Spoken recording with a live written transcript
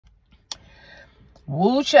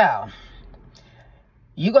Woo child.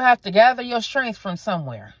 You're going to have to gather your strength from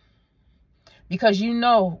somewhere, because you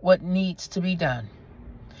know what needs to be done.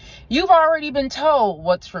 You've already been told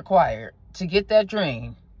what's required to get that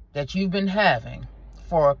dream that you've been having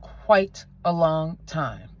for quite a long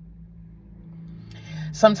time.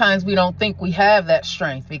 Sometimes we don't think we have that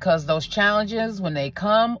strength, because those challenges, when they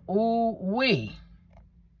come, ooh-wee.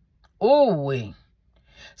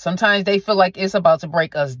 Sometimes they feel like it's about to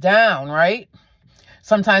break us down, right?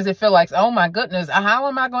 Sometimes it feels like, oh my goodness, how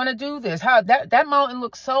am I going to do this? How that mountain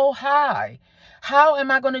looks so high. How am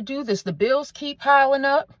I going to do this? The bills keep piling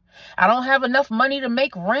up. I don't have enough money to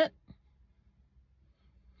make rent.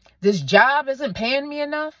 This job isn't paying me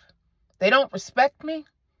enough. They don't respect me.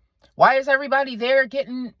 Why is everybody there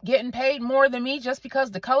getting paid more than me just because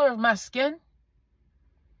the color of my skin?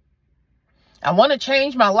 I want to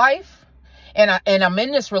change my life. And I'm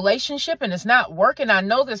in this relationship and it's not working. I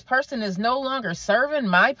know this person is no longer serving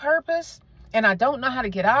my purpose, and I don't know how to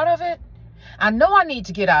get out of it. I know I need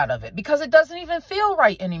to get out of it because it doesn't even feel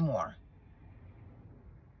right anymore.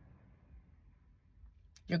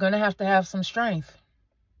 You're going to have some strength.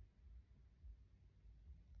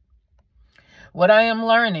 What I am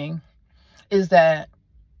learning is that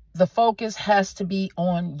the focus has to be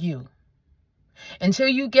on you. Until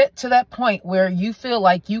you get to that point where you feel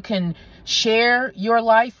like you can share your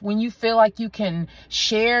life, when you feel like you can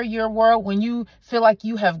share your world, when you feel like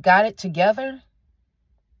you have got it together,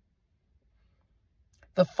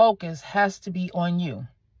 the focus has to be on you.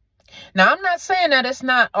 Now, I'm not saying that it's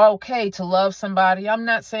not okay to love somebody. I'm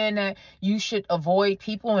not saying that you should avoid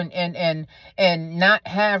people and not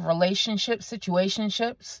have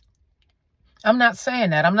situationships. I'm not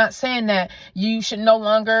saying that. I'm not saying that you should no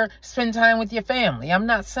longer spend time with your family. I'm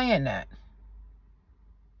not saying that.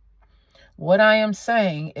 What I am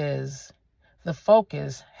saying is the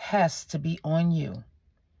focus has to be on you.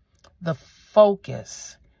 The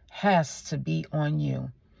focus has to be on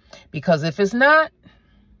you. Because if it's not,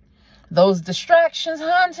 those distractions,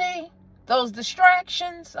 hunty, those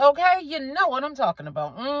distractions, okay, you know what I'm talking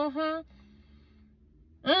about.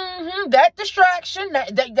 That distraction,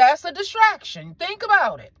 that's a distraction. Think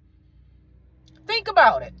about it. Think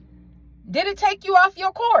about it. Did it take you off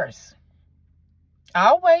your course?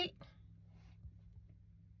 I'll wait.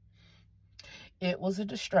 It was a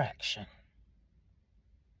distraction.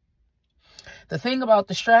 The thing about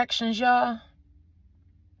distractions, y'all,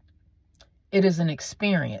 it is an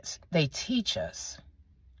experience. They teach us.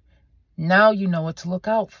 Now you know what to look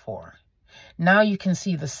out for. Now you can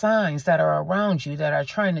see the signs that are around you that are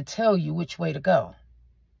trying to tell you which way to go.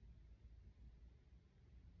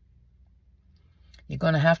 You're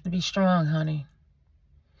going to have to be strong, honey.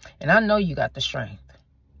 And I know you got the strength.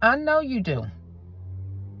 I know you do.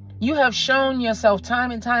 You have shown yourself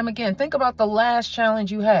time and time again. Think about the last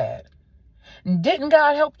challenge you had. Didn't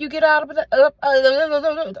God help you get out of it?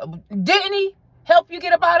 Didn't he help you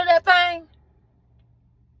get up out of that thing?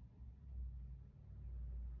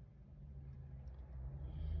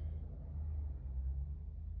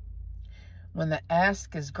 When the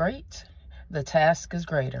ask is great, the task is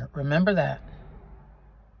greater. Remember that.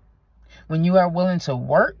 When you are willing to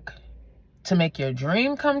work to make your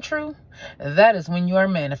dream come true, that is when you are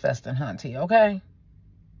manifesting, hunty, okay?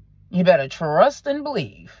 You better trust and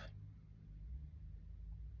believe.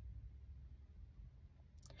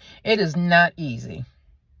 It is not easy.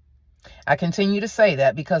 I continue to say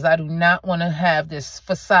that because I do not want to have this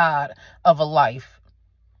facade of a life.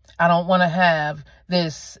 I don't want to have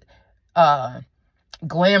this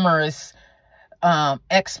glamorous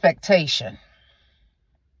expectation.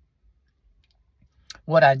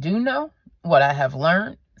 What I do know, what I have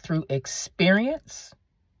learned through experience,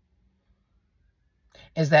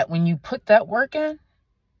 is that when you put that work in,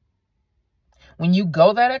 when you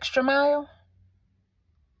go that extra mile,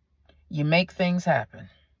 you make things happen.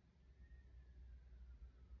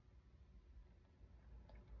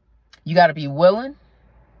 You got to be willing.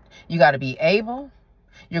 You got to be able.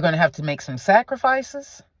 You're going to have to make some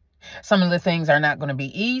sacrifices. Some of the things are not going to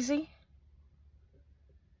be easy.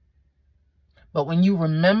 But when you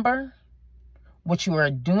remember what you are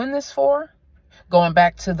doing this for, going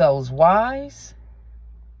back to those whys,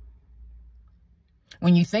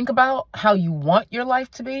 when you think about how you want your life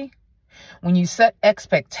to be, when you set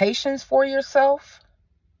expectations for yourself,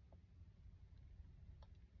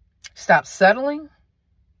 stop settling.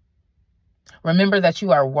 Remember that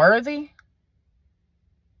you are worthy.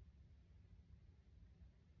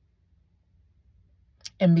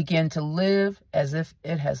 And begin to live as if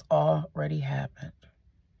it has already happened.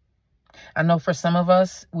 I know for some of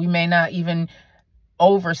us, we may not even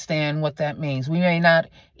understand what that means. We may not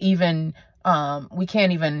even We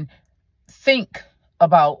can't even think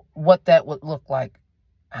about what that would look like.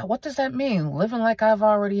 What does that mean? Living like I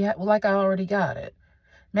already got it.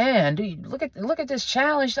 Man, look at this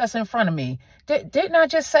challenge that's in front of me. Didn't I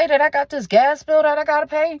just say that I got this gas bill that I gotta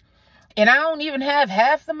pay, and I don't even have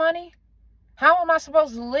half the money? How am I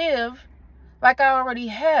supposed to live like I already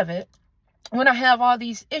have it when I have all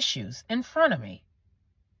these issues in front of me?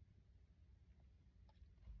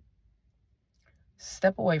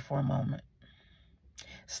 Step away for a moment.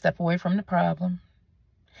 Step away from the problem.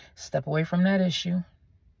 Step away from that issue.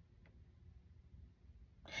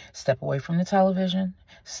 Step away from the television.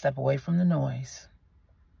 Step away from the noise.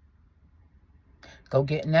 Go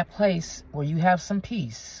get in that place where you have some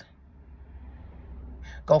peace.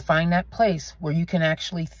 Go find that place where you can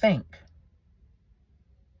actually think.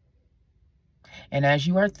 And as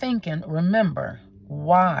you are thinking, remember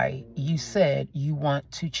why you said you want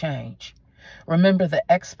to change. Remember the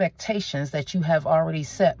expectations that you have already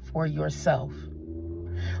set for yourself.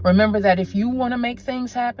 Remember that if you want to make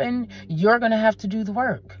things happen, you're going to have to do the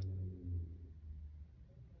work.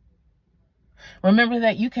 Remember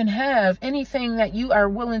that you can have anything that you are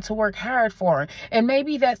willing to work hard for. And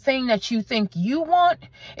maybe that thing that you think you want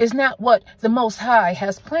is not what the Most High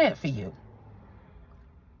has planned for you.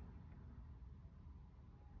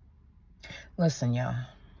 Listen, y'all.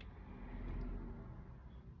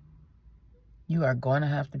 You are going to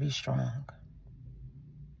have to be strong.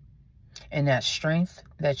 And that strength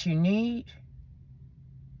that you need,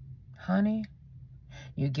 honey,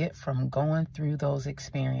 you get from going through those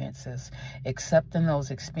experiences, accepting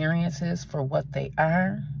those experiences for what they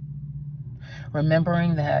are,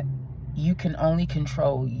 remembering that you can only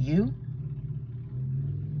control you,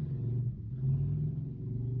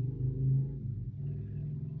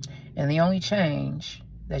 and the only change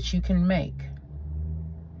that you can make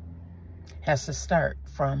has to start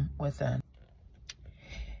from within.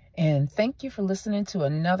 And thank you for listening to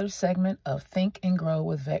another segment of Think and Grow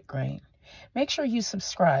with Vet Grain. Make sure you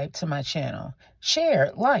subscribe to my channel.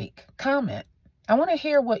 Share, like, comment. I want to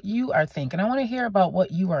hear what you are thinking. I want to hear about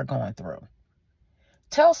what you are going through.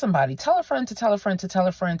 Tell somebody, tell a friend to tell a friend to tell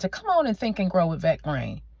a friend to come on and think and grow with Vet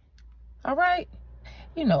Grain. All right?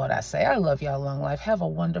 You know what I say. I love y'all long life. Have a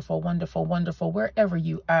wonderful, wonderful, wonderful, wherever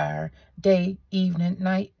you are, day, evening,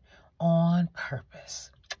 night, on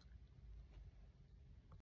purpose.